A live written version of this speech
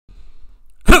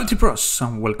IT Pros,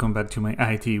 and welcome back to my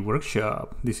IT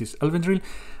workshop. This is Elvendril,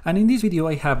 and in this video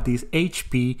I have this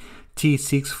HP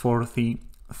t640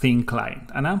 thin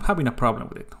client, and I'm having a problem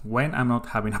with it when I'm not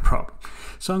having a problem.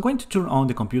 So I'm going to turn on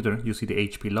the computer. You see the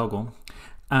HP logo,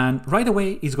 and right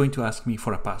away it's going to ask me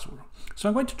for a password. So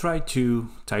I'm going to try to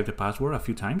type the password a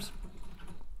few times.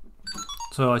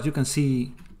 So as you can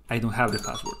see, I don't have the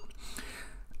password,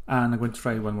 and I'm going to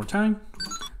try it one more time.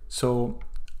 So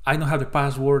I don't have the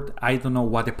password. I don't know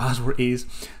what the password is.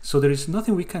 So there is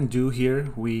nothing we can do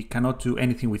here. We cannot do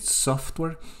anything with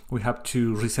software. We have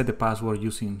to reset the password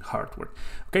using hardware.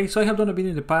 Okay, so I have done a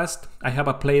video in the past. I have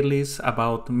a playlist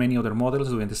about many other models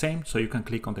doing the same. So you can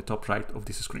click on the top right of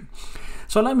this screen.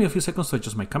 So allow me a few seconds to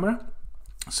adjust my camera.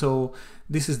 So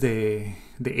this is the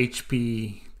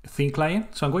HP thin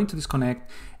client. So I'm going to disconnect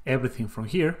everything from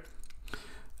here,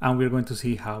 and we're going to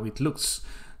see how it looks.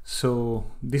 So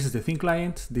this is the thin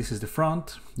client, this is the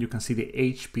front. You can see the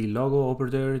HP logo over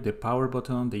there, the power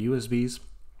button, the USBs,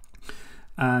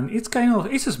 and it's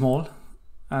small.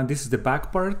 And this is the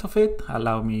back part of it.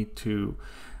 Allow me to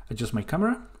adjust my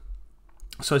camera.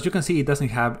 So as you can see, it doesn't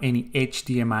have any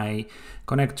HDMI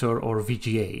connector or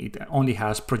VGA. It only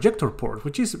has projector port,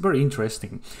 which is very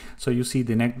interesting. So you see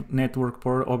the network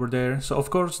port over there. So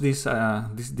of course, this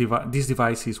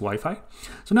device is Wi-Fi.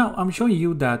 So now I'm showing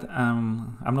you that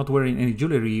I'm not wearing any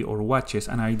jewelry or watches,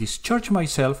 and I discharge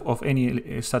myself of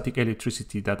any static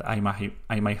electricity that I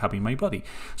might have in my body,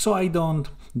 so I don't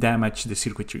damage the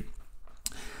circuitry.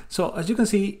 So as you can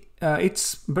see,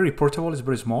 it's very portable. It's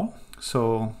very small.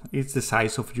 So it's the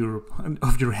size of your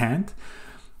hand.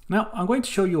 Now I'm going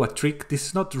to show you a trick. This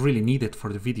is not really needed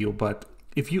for the video, but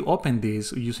if you open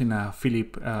this using a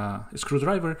Phillips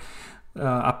screwdriver,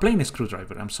 a plain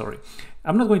screwdriver, I'm sorry.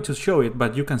 I'm not going to show it,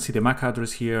 but you can see the MAC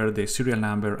address here, the serial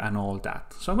number, and all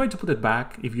that. So I'm going to put it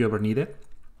back if you ever need it.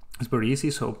 It's very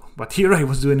easy. But here I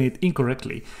was doing it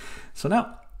incorrectly. So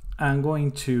now I'm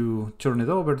going to turn it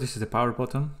over. This is the power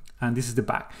button, and this is the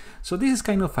back. So this is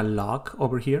kind of a lock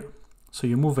over here. So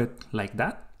you move it like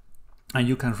that, and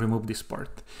you can remove this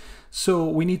part. So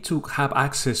we need to have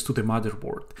access to the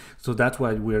motherboard. So that's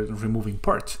why we're removing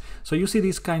parts. So you see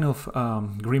this kind of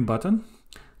green button.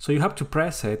 So you have to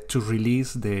press it to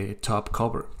release the top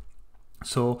cover.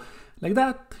 So like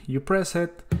that, you press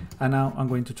it, and now I'm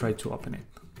going to try to open it.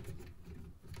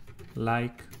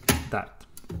 Like that.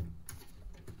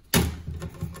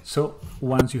 So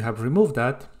once you have removed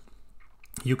that,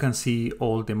 you can see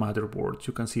all the motherboards.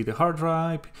 You can see the hard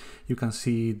drive, you can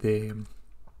see the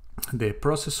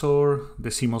processor, the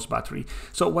CMOS battery.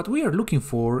 So what we are looking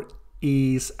for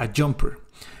is a jumper,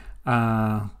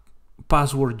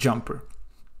 password jumper.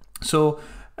 So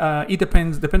it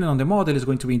depending on the model, it's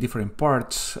going to be in different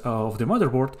parts of the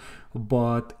motherboard.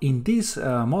 But in this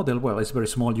model, well, it's very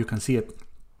small, you can see it.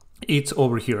 It's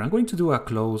over here. I'm going to do a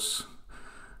close.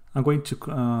 I'm going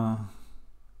to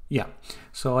yeah,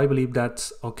 so I believe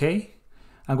that's okay.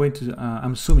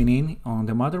 I'm zooming in on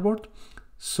the motherboard.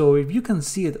 So if you can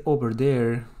see it over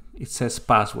there, it says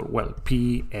password, well,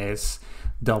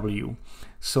 PSW.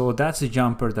 So that's the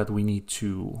jumper that we need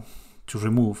to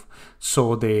remove.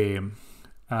 So the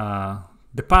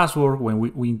password, when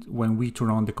we turn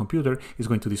on the computer, is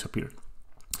going to disappear.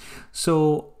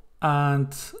 So,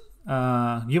 and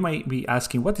you might be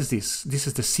asking, what is this? This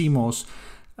is the CMOS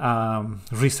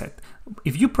reset.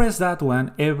 If you press that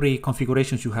one, every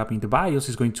configurations you have in the BIOS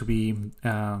is going to be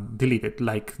deleted,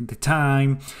 like the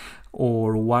time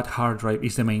or what hard drive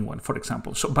is the main one, for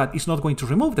example. So, but it's not going to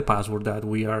remove the password that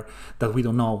we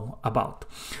don't know about.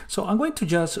 So I'm going to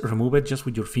just remove it just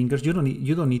with your fingers. You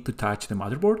don't need to touch the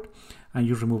motherboard, and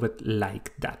you remove it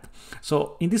like that.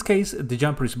 So in this case, the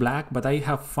jumper is black, but I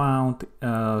have found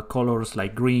colors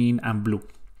like green and blue.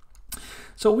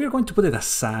 So we're going to put it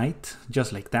aside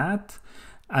just like that.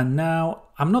 And now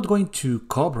I'm not going to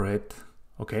cover it,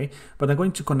 okay? But I'm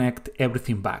going to connect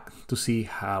everything back to see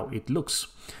how it looks.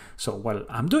 So while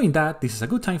I'm doing that, this is a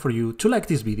good time for you to like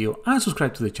this video and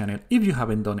subscribe to the channel if you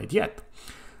haven't done it yet.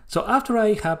 So after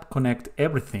I have connected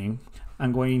everything,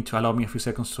 I'm going to allow me a few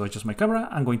seconds to adjust my camera.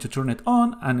 I'm going to turn it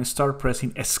on and start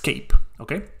pressing escape,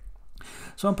 okay?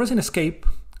 So I'm pressing escape.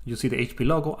 You see the HP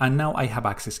logo, and now I have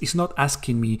access. It's not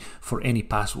asking me for any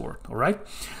password, all right?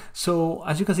 So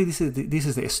as you can see, this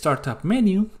is the startup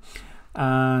menu,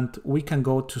 and we can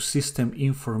go to system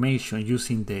information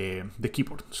using the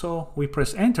keyboard. So we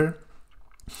press enter,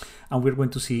 and we're going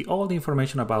to see all the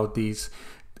information about this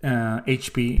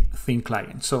HP thin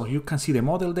client. So you can see the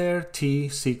model there,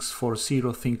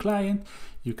 t640 thin client.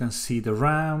 You can see the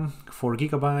RAM, 4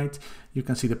 GB. You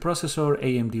can see the processor,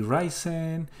 AMD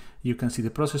Ryzen. You can see the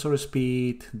processor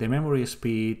speed, the memory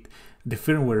speed, the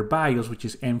firmware BIOS, which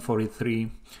is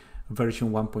M43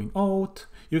 version 1.0.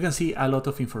 You can see a lot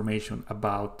of information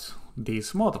about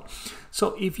this model.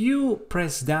 So if you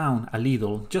press down a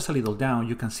little, just a little down,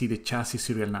 you can see the chassis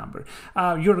serial number.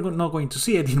 You're not going to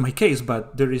see it in my case,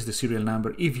 but there is the serial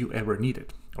number if you ever need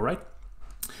it, all right?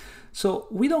 So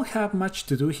we don't have much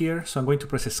to do here, so I'm going to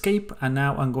press escape, and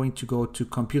now I'm going to go to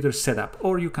computer setup,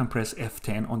 or you can press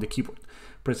F10 on the keyboard.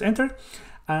 Press enter,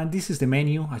 and this is the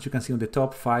menu, as you can see on the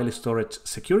top, file, storage,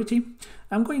 security.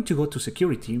 I'm going to go to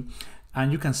security,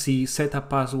 and you can see setup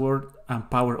password and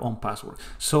power on password.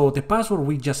 So the password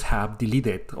we just have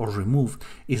deleted or removed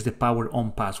is the power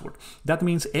on password. That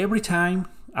means every time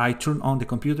I turn on the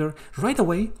computer, right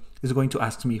away, is going to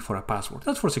ask me for a password.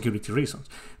 That's for security reasons.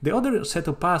 The other set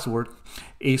of password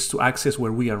is to access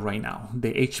where we are right now,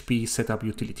 the HP setup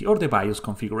utility or the BIOS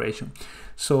configuration.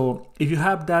 So if you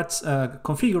have that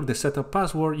configured, the setup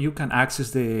password, you can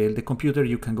access the computer,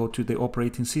 you can go to the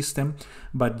operating system,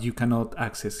 but you cannot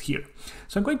access here.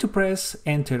 So I'm going to press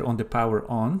enter on the power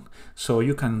on, so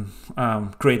you can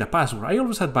create a password. I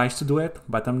always advise to do it,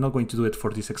 but I'm not going to do it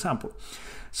for this example.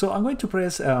 So I'm going to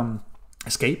press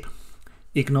escape,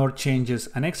 ignore changes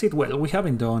and exit. Well, we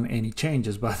haven't done any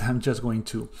changes, but I'm just going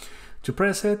to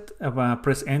press it.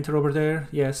 Press enter over there.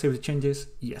 Yes, save the changes.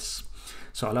 Yes.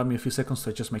 So allow me a few seconds to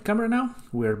adjust my camera now.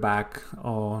 We're back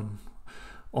on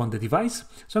the device.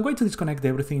 So I'm going to disconnect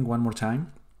everything one more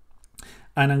time,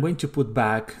 and I'm going to put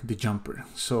back the jumper.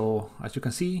 So as you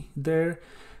can see there,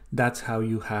 that's how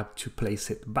you have to place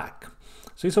it back.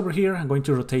 So it's over here. I'm going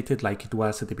to rotate it like it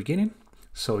was at the beginning,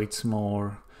 so it's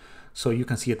more, so you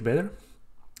can see it better.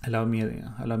 Allow me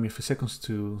a few seconds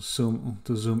to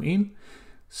zoom in.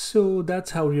 So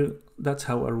that's how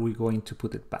are we going to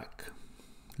put it back,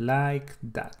 like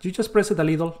that. You just press it a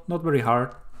little, not very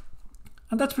hard,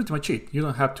 and that's pretty much it. You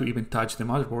don't have to even touch the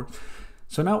motherboard.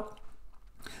 So now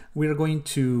we're going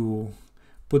to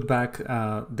put back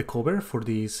the cover for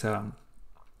this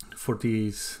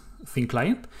thin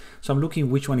client. So I'm looking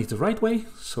which one is the right way.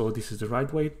 So this is the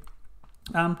right way.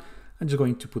 I'm just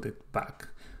going to put it back.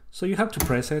 So you have to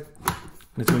press it,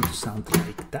 and it's going to sound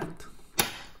like that.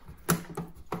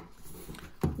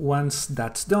 Once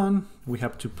that's done, we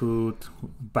have to put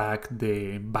back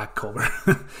the back cover.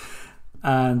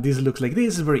 And this looks like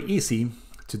this. It's very easy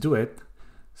to do it.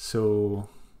 So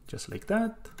just like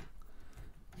that,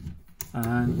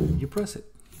 and you press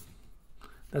it.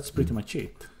 That's pretty much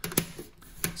it.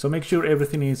 So make sure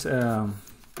everything is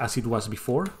as it was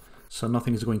before, so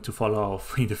nothing is going to fall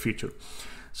off in the future.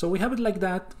 So we have it like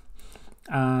that.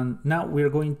 And now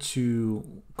we're going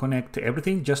to connect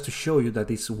everything just to show you that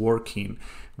it's working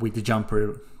with the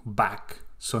jumper back.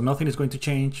 So nothing is going to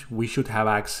change. We should have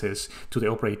access to the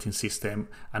operating system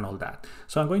and all that.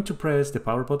 So I'm going to press the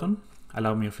power button.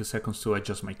 Allow me a few seconds to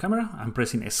adjust my camera. I'm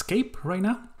pressing escape right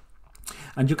now.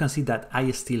 And you can see that I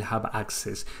still have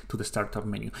access to the startup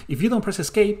menu. If you don't press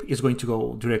escape, it's going to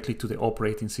go directly to the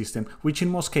operating system, which in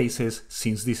most cases,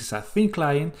 since this is a thin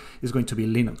client, is going to be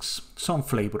Linux, some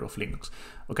flavor of Linux.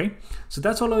 Okay, so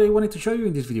that's all I wanted to show you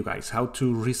in this video, guys, how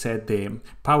to reset the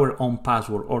power on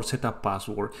password or setup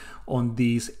password on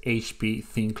this HP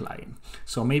thin client.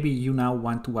 So maybe you now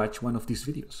want to watch one of these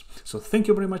videos. So thank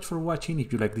you very much for watching.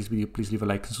 If you like this video, please leave a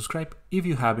like and subscribe. If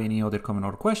you have any other comment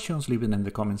or questions, leave it in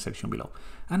the comment section below.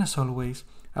 And as always,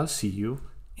 I'll see you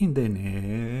in the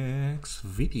next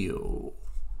video.